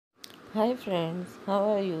Hi friends, how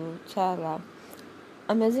are you? Chala.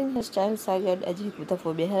 Amazing hairstyle सां गॾु अॼु हिकु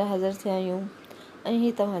दफ़ो ॿीहर हाज़िर थिया आहियूं ऐं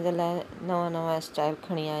ही तव्हांजे लाइ नवां नवां स्टाइल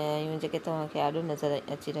खणी आया आहियूं जेके तव्हांखे ॾाढो नज़र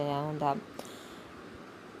अची रहिया हूंदा।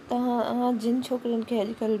 तव्हां जिन छोकिरियुनि खे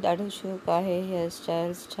अॼुकल्ह ॾाढो शौक़ु आहे हेयर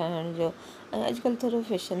स्टाइल्स ठाहिण जो ऐं अॼुकल्ह थोरो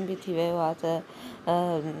फैशन बि थी वियो आहे त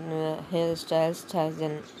हेयर स्टाइल्स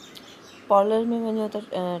ठाहिजनि। पार्लर में वञो त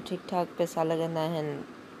ठीकु ठाक पैसा लॻंदा आहिनि,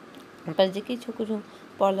 पर जेकी छोकिरियूं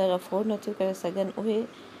पार्लर अफोर्ड नथियूं करे सघनि उहे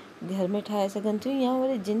घर में ठाहे सघनि थियूं, या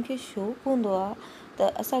वरी जिन खे शौक़ु हूंदो आहे त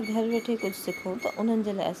असां घर वेठे कुझु सिखूं त उन्हनि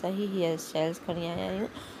जे लाइ असां ही हेयर स्टाइल्स खणी आया आहियूं।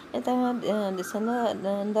 ऐं तव्हां ॾिसंदा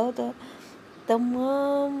रहंदव त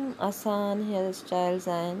तमामु आसान हेयर स्टाइल्स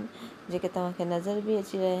आहिनि जेके तव्हांखे नज़र बि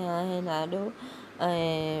अची रहिया आहिनि ॾाढो।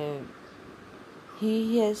 ऐं ही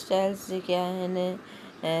हेयर स्टाइल्स जेके आहिनि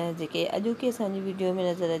जेके अॼोकी असांजी वीडियो में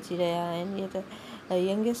नज़र अची रहिया आहिनि, इहे त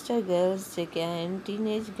यंगस्टर गर्ल्स जेके आहिनि,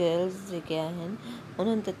 टीनेज गर्ल्स जेके आहिनि,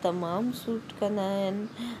 उन्हनि ते तमामु सूट कंदा आहिनि।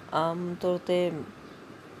 आम तौर ते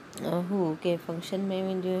हू कंहिं फंक्शन में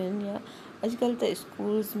वेंदियूं आहिनि या अॼुकल्ह त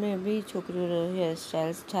स्कूल्स में बि छोकिरियूं हेयर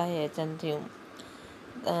स्टाइल्स ठाहे अचनि थियूं।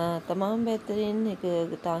 तमामु बहितरीनु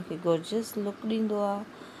हिकु तव्हांखे गॉर्जियस लुक ॾींदो आहे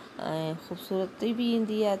ऐं ख़ूबसूरती बि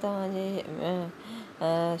ईंदी आहे तव्हांजे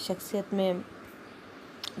शख़्सियत में।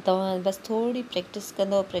 तव्हां बसि थोरी प्रैक्टिस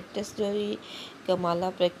कंदव, प्रैक्टिस जो ई कमाल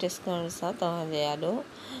आहे। प्रैक्टिस करण सां तव्हांजे ॾाढो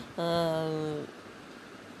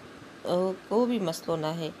को बि मसइलो न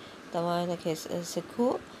आहे। तव्हां हिनखे सिखो,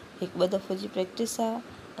 हिकु ॿ दफ़ो जी प्रैक्टिस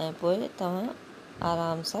आहे ऐं पोइ तव्हां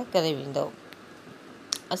आराम सां करे वेंदव।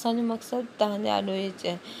 असांजो मक़सदु तव्हांजे ॾाढो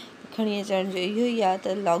खणी अचण जो इहो ई आहे त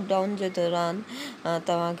लॉकडाउन जे दौरान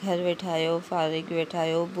तव्हां घर वेठा आहियो, फारिग वेठा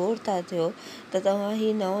आहियो, बोर था थियो त तव्हां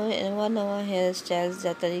ही नवां हेयर स्टाइल्स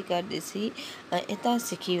जा तरीक़ा ॾिसी ऐं हितां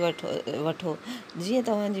सिखी वठो जीअं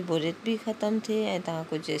तव्हांजी बोरियत बि ख़तमु थिए ऐं तव्हां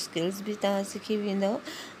कुझु स्किल्स बि तव्हां सिखी वेंदव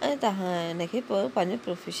ऐं तव्हां हिनखे पोइ पंहिंजो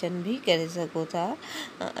प्रोफेशन बि करे सघो था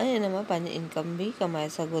ऐं हिन मां पंहिंजी इनकम बि कमाए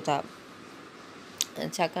सघो था।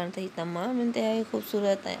 छाकाणि त ही तमामु इंतिहाई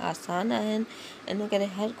ख़ूबसूरत ऐं आसान आहिनि, इन करे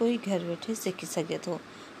हर कोई घर वेठे सिखी सघे थो।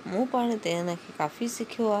 मूं पाण ते हिनखे काफ़ी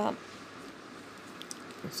सिखियो आहे,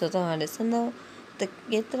 सो तव्हां ॾिसंदव त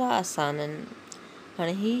केतिरा आसान आहिनि।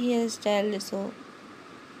 हाणे ही हेयर स्टाइल ॾिसो,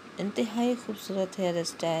 इंतिहाई ख़ूबसूरत हेयर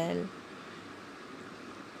स्टाइल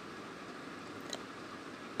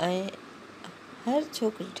ऐं हर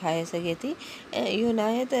छोकिरी ठाहे सघे थी। ऐं इहो न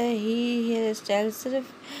आहे त ही हेयर स्टाइल सिर्फ़ु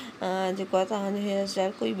जेको आहे तव्हांजो हेयर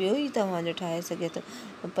स्टाइल कोई ॿियो ई तव्हांजो ठाहे सघे थो,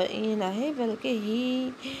 पर ईअं न आहे, बल्कि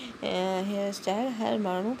ही हेयर स्टाइल हर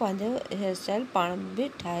माण्हू पंहिंजो हेयर स्टाइल पाण बि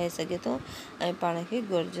ठाहे सघे थो ऐं पाण खे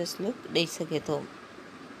गॉर्जियस लुक ॾेई सघे थो।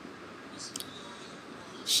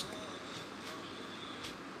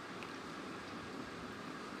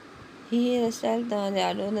 ही हेयर स्टाइल तव्हांजे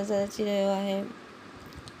ॾाढो नज़र अची रहियो आहे।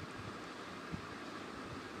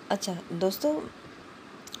 अच्छा दोस्तो,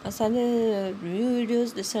 असांजे न्यू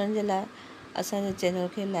वीडियोज़ ॾिसण जे लाइ असांजे चैनल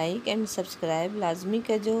खे लाइक एंड सब्सक्राइब लाज़मी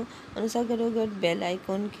कजो। उन सां गॾोगॾु बेल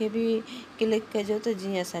आइकॉन खे बि क्लिक कजो त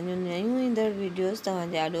जीअं असांजूं नयूं ईंदड़ वीडियोज़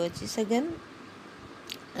तव्हांजे ॾाढो अची सघनि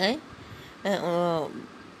ऐं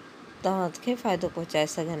तव्हांखे फ़ाइदो पहुचाए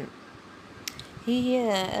सघनि।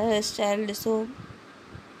 हीअ स्टाइल ॾिसो,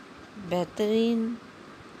 बहितरीनु।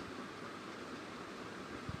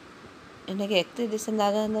 हिनखे अॻिते ॾिसंदा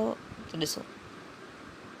रहंदव त ॾिसो,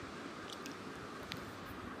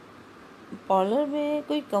 पार्लर में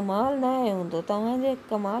कोई कमाल न आहे हूंदो, तव्हांजे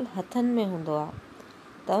कमाल हथनि में हूंदो आहे।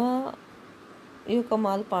 तव्हां इहो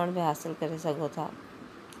कमाल पाण बि हासिलु करे सघो था।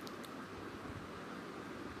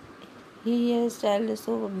 ही हेयर स्टाइल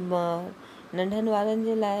ॾिसो, नंढनि वारनि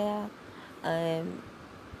जे लाइ आहे ऐं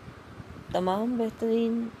तमामु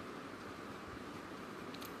बहितरीनु।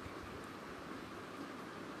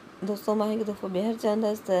 दोस्तो, मां हिकु दफ़ो ॿीहर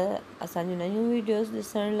चवंदसि त असांजूं नयूं वीडियोज़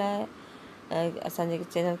ॾिसण लाइ असांजे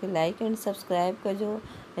चैनल खे लाइक एंड सब्सक्राइब कजो।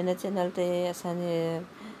 हिन चैनल ते असांजे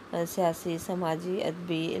सियासी, समाजी,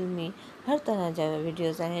 अदबी, इल्मी हर तरह जा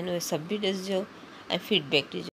वीडियोज़ आहिनि, उहे सभु बि ॾिसजो ऐं फीडबैक ॾिजो।